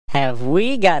have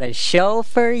we got a show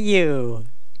for you.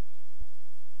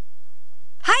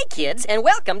 Hi, kids, and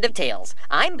welcome to Tales.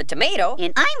 I'm the tomato.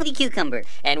 And I'm the cucumber.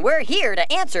 And we're here to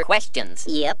answer questions.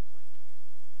 Yep.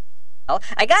 Well,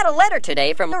 I got a letter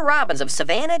today from Robbins of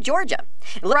Savannah, Georgia.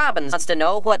 Robbins wants to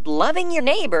know what loving your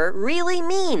neighbor really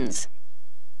means.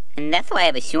 And that's why I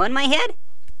have a shoe on my head?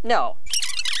 No.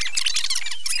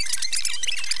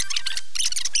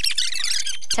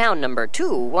 Town number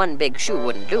 2, one big shoe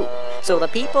wouldn't do. So the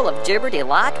people of Gibberty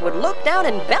Lot would look down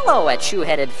and bellow at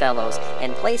shoe-headed fellows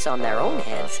and place on their own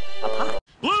heads a pot.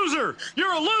 Loser!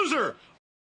 You're a loser!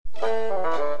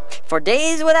 For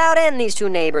days without end, these two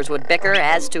neighbors would bicker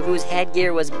as to whose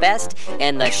headgear was best,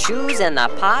 and the shoes and the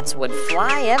pots would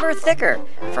fly ever thicker,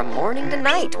 from morning to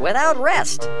night without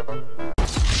rest.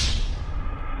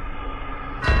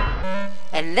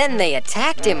 And then they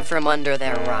attacked him from under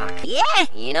their rock. Yeah!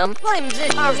 He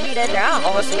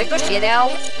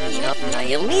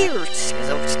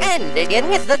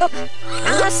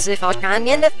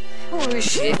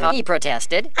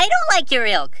protested. I don't like your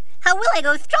ilk. How will I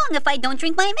go strong if I don't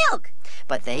drink my milk?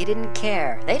 But they didn't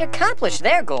care. They'd accomplished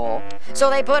their goal. So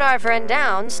they put our friend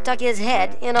down, stuck his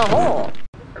head in a hole.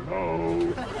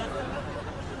 Hello?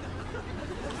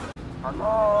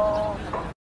 Hello?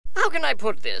 How can I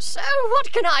put this?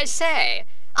 What can I say?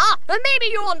 Maybe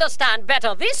you understand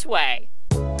better this way.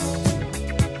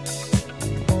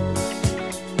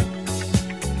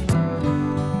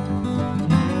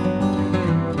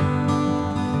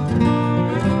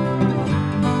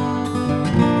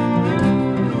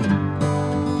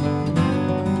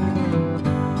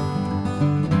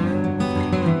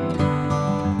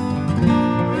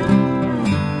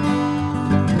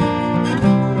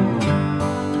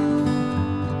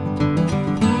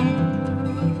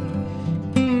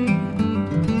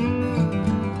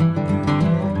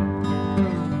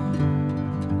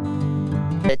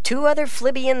 The two other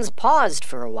Flibians paused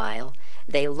for a while.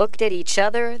 They looked at each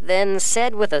other, then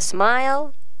said with a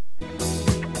smile,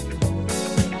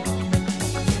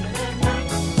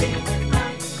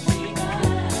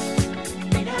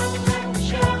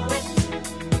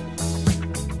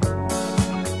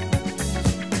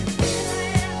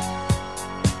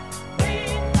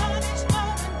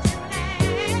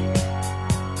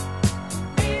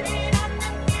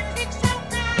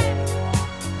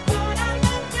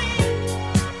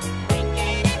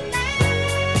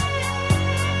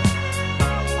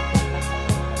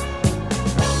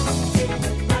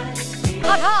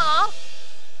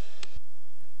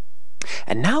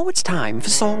 And now it's time for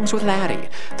Songs with Larry,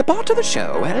 the part of the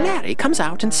show where Larry comes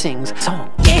out and sings songs.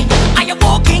 Yeah, are you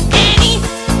walking, Annie?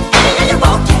 Annie, are you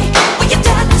walking? Will you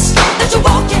tell us that you're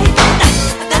walking?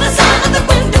 Then a sign on the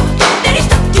window that he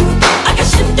stuck to like a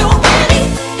Shindo Annie.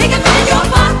 He can feel your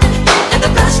blood and the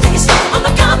blood stains on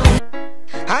the carpet.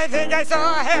 I think I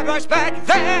saw a hairbrush back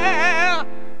there!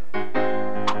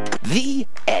 The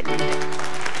end.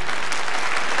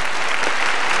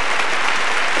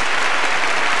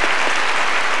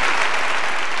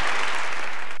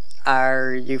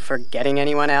 Are you forgetting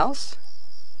anyone else?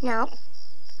 No,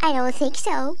 I don't think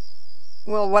so.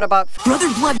 Well, what about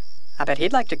Brother Blood. I bet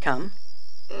he'd like to come.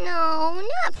 No,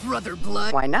 not. Brother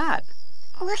Blood. Why not?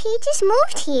 Well, he just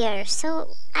moved here,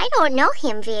 so I don't know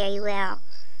him very well.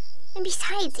 And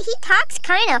besides, he talks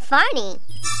kind of funny.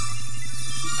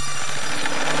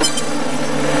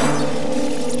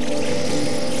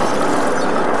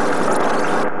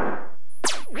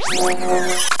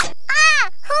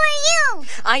 Who are you?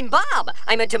 I'm Bob.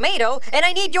 I'm a tomato, and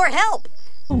I need your help.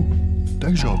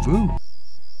 Deja vu.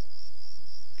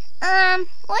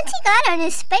 What's he got on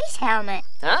his space helmet?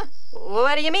 Huh?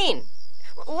 What do you mean?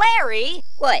 Larry!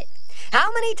 What?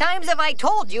 How many times have I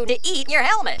told you to eat your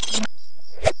helmet?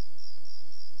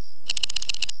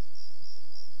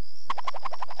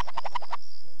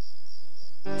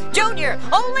 Junior,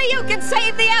 only you can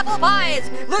save the apple pies!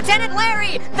 Lieutenant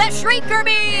Larry, the Shrieker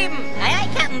Beam! Aye, aye,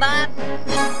 Captain Bob.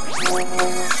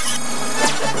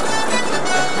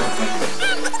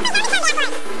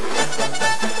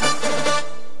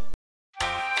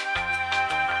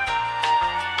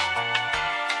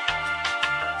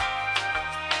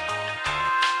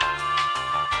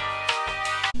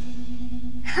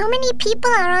 How many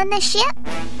people are on the ship?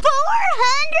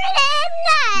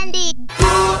 490!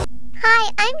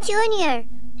 Hi, I'm Junior.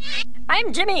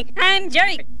 I'm Jimmy. I'm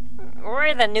Jerry.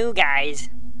 We're the new guys.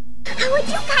 How would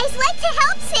you guys like to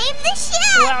help save the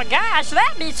ship? Well, gosh,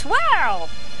 that'd be swell!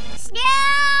 Snow!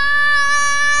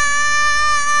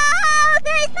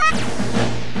 There's the...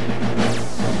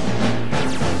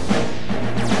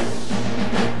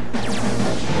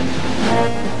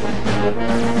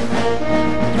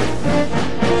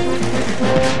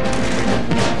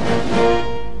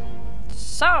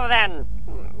 then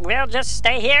we'll just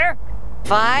stay here?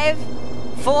 5,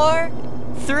 4,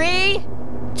 3,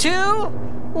 2,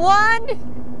 1.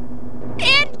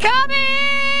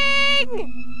 Incoming!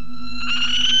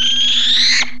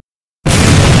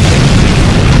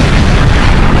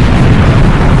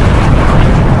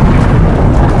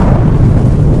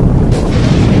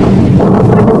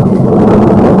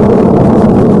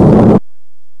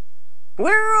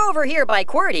 We're over here by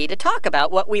QWERTY to talk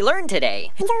about what we learned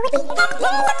today.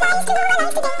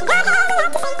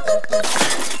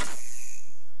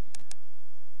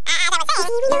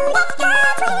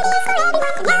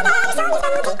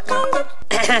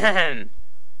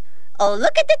 Oh,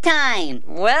 look at the time.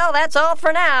 Well, that's all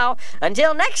for now.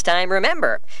 Until next time,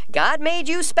 remember, God made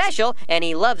you special and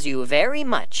He loves you very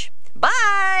much.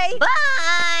 Bye!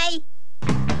 Bye!